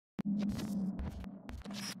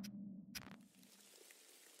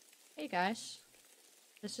Hey guys,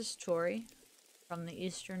 this is Tori from the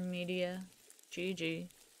Eastern Media GG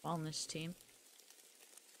Wellness Team,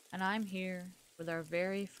 and I'm here with our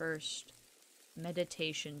very first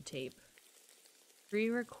meditation tape,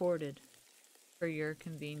 pre-recorded for your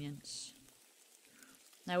convenience.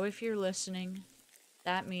 Now, if you're listening,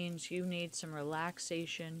 that means you need some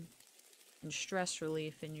relaxation and stress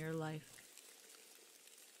relief in your life.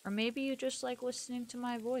 Or maybe you just like listening to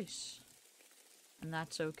my voice, and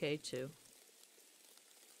that's okay too.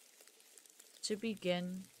 To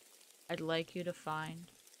begin, I'd like you to find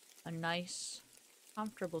a nice,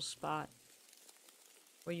 comfortable spot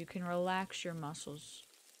where you can relax your muscles.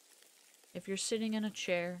 If you're sitting in a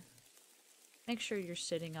chair, make sure you're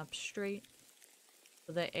sitting up straight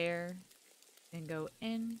so the air can go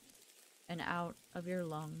in and out of your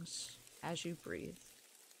lungs as you breathe.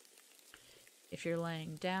 If you're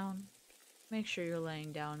laying down, make sure you're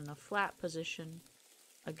laying down in a flat position,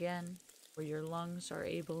 again, where your lungs are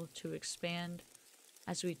able to expand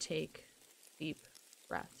as we take deep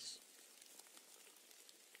breaths.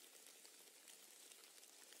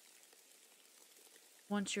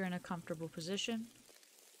 Once you're in a comfortable position,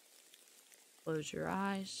 close your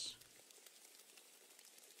eyes.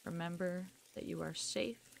 Remember that you are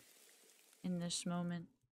safe in this moment.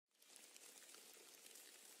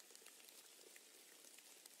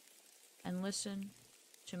 And listen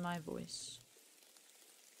to my voice.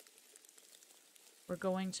 We're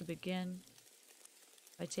going to begin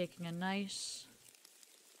by taking a nice,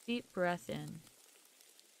 deep breath in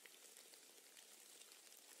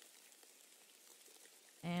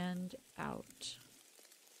and out.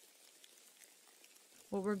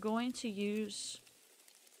 What we're going to use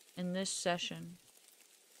in this session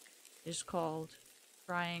is called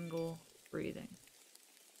triangle breathing.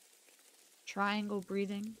 Triangle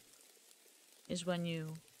breathing is when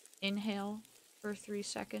you inhale for 3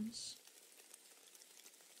 seconds,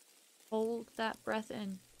 hold that breath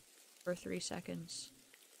in for 3 seconds,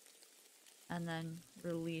 and then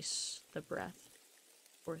release the breath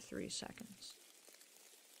for 3 seconds.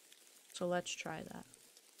 So let's try that.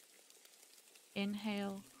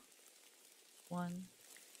 Inhale, 1,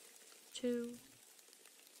 2,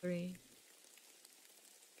 3.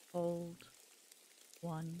 Hold,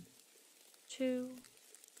 1, 2,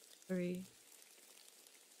 3.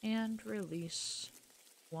 And release,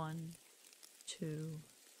 1, 2,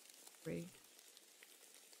 3.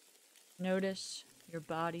 Notice your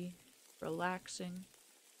body relaxing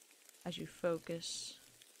as you focus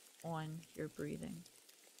on your breathing.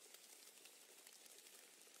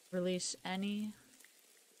 Release any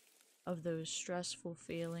of those stressful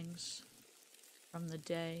feelings from the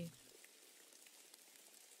day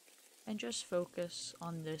and just focus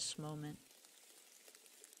on this moment.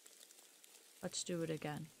 Let's do it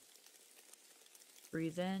again.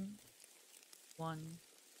 Breathe in, 1,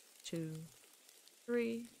 2,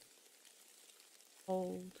 3.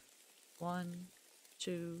 Hold, 1,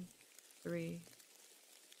 2, 3.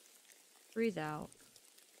 Breathe out,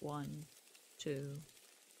 1, 2,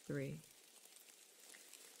 3.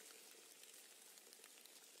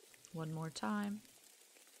 One more time.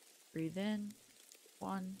 Breathe in,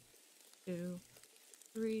 1, 2,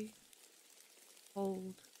 3.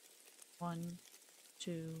 Hold, 1,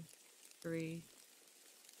 2, 3.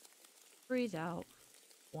 Breathe out,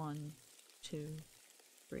 1, 2,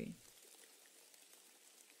 3.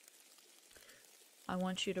 I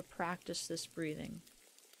want you to practice this breathing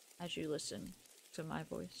as you listen to my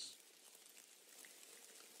voice.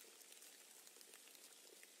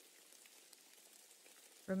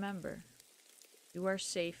 Remember, you are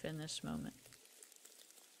safe in this moment.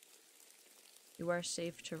 You are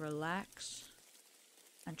safe to relax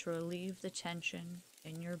and to relieve the tension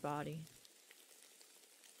in your body.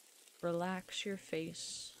 Relax your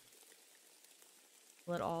face.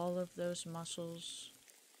 Let all of those muscles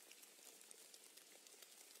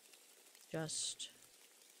just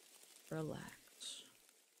relax.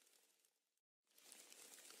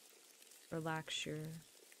 Relax your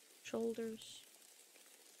shoulders.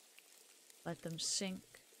 Let them sink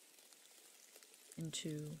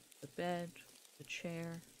into the bed, the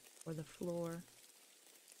chair, or the floor.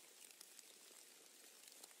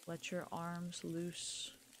 Let your arms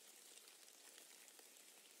loose.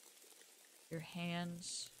 Your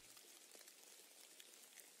hands,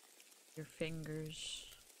 your fingers.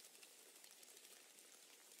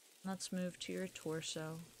 Let's move to your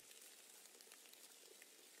torso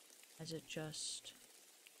as it just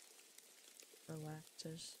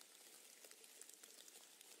relaxes.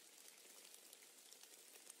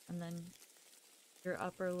 And then your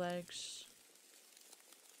upper legs,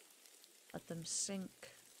 Let them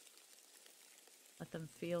sink. Let them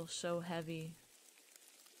feel so heavy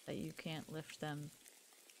that you can't lift them.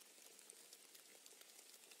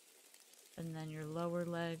 And then your lower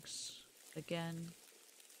legs again.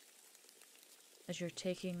 As you're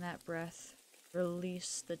taking that breath,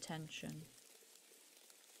 release the tension.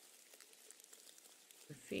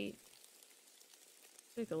 Your feet,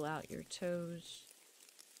 wiggle out your toes,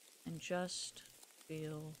 and just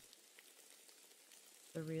feel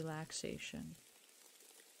the relaxation.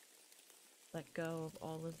 Let go of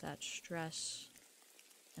all of that stress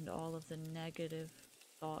and all of the negative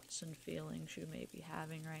thoughts and feelings you may be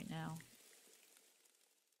having right now.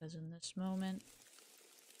 Because in this moment,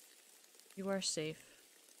 you are safe.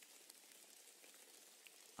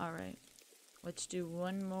 Alright, let's do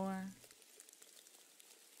one more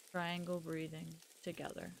triangle breathing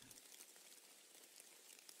together.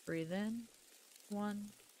 Breathe in. 1,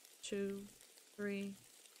 2, 3.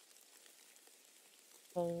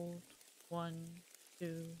 Hold. 1,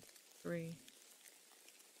 2, 3.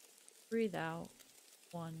 Breathe out.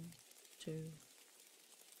 1, 2,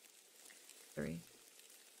 3.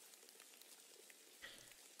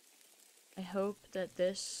 I hope that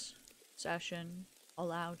this session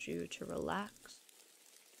allowed you to relax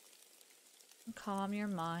and calm your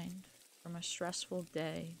mind from a stressful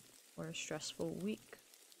day or a stressful week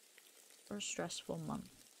or a stressful month.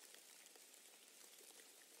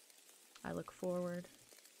 I look forward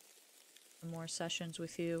to more sessions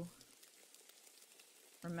with you.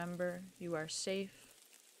 Remember, you are safe,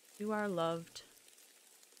 you are loved.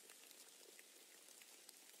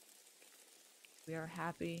 We are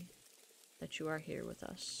happy that you are here with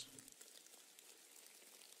us.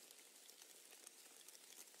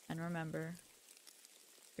 And remember,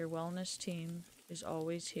 your wellness team is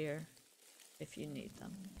always here if you need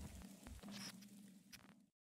them.